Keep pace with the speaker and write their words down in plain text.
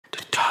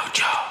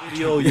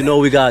Yo, you know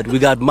we got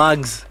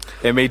Maggz.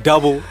 MA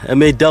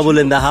double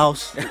in the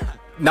house.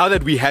 Now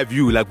that we have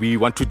you, like, we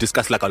want to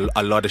discuss like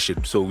a lot of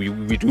shit. So we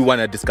do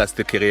want to discuss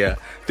the career,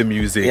 the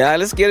music. Yeah,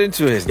 let's get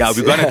into it. Yeah,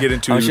 we're gonna get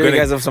into it. I'm sure you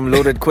guys have some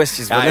loaded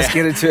questions, but let's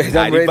get into it.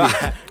 I'm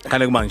ready.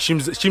 Kind of man,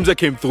 Shimza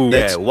came through.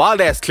 Yeah, wild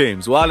ass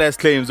claims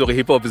or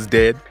hip hop is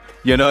dead.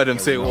 You know what I'm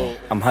saying? Oh.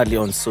 I'm hardly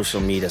on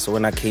social media, so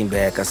when I came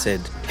back, I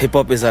said hip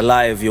hop is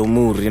alive, yo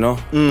mood, you know.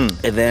 And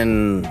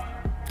then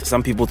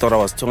some people thought I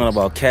was talking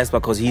about Cass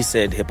because he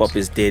said hip hop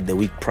is dead the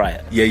week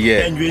prior.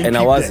 Yeah. And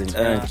I wasn't.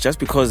 Just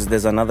because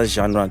there's another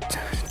genre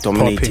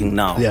dominating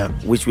now,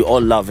 which we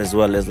all love as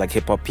well as like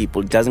hip hop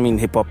people, doesn't mean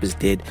hip hop is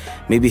dead.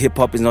 Maybe hip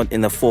hop is not in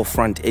the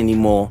forefront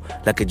anymore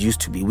like it used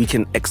to be. We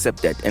can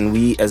accept that, and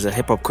we as a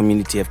hip hop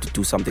community have to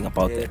do something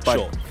about that.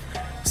 But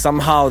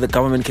somehow the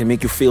government can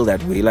make you feel that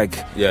way. Like,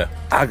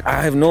 I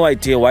have no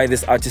idea why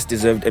this artist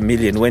deserved $1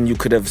 million when you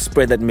could have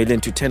spread that $1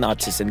 million to 10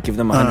 artists and give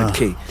them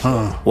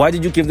 100K. Why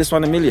did you give this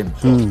one $1 million?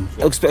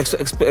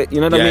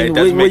 You know what I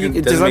mean?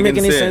 It doesn't make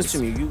any sense to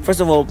me.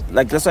 First of all,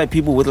 like, that's why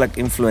people with like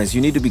influence,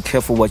 you need to be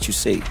careful what you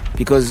say,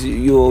 because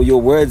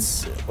your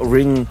words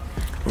ring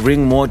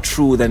more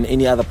true than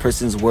any other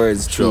person's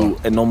words to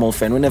a normal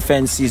fan. When a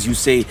fan sees you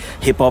say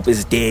hip hop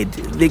is dead,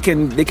 they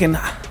can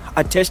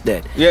attach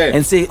that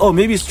and say, oh,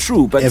 maybe it's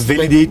true, but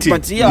validated.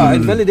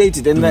 And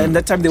validated. And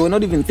that time they were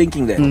not even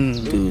thinking that.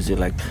 Dudes,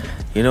 like,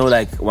 you know,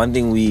 like one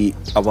thing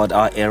about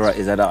our era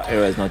is that our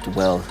era is not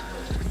well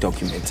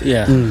documented.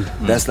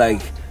 That's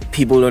like,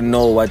 people don't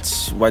know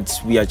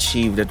what we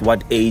achieved at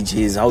what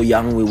ages, how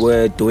young we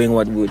were doing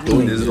what we were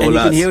doing. And you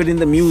can hear it in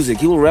the music.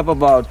 He will rap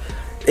about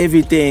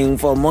everything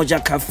from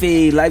Moja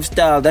Cafe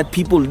lifestyle that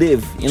people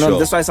live, you know.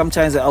 That's why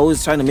sometimes I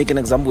always trying to make an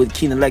example with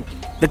Keenan. Like,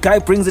 the guy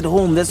brings it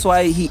home. That's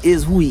why he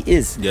is who he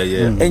is.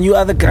 And you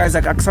other guys,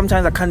 like,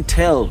 sometimes I can't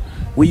tell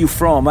where you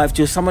from.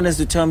 Someone has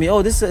to tell me,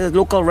 oh, this is a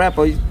local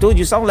rapper. Dude,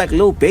 you sound like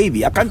Lil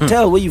Baby. I can't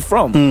tell where you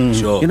from. You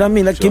know what I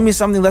mean? Like, give me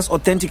something that's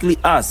authentically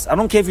us. I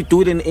don't care if you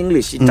do it in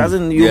English. It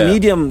doesn't. Your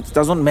medium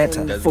doesn't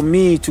matter. For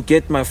me to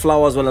get my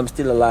flowers while I'm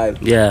still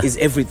alive is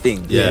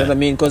everything. You know what I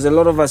mean? Because a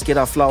lot of us get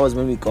our flowers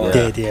when we go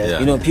dead.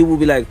 You know, people will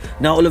be like,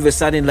 now all of a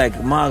sudden, like,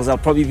 Maggz, I'll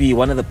probably be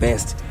one of the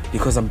best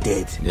because I'm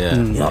dead.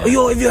 You know,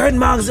 yo, if you heard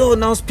Maggz,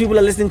 now people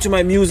are listening to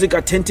my music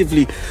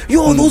attentively.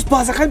 Yo, those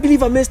bars, I can't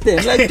believe I missed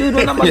them. Like, dude,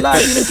 when I'm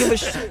alive, you don't give a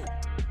shit.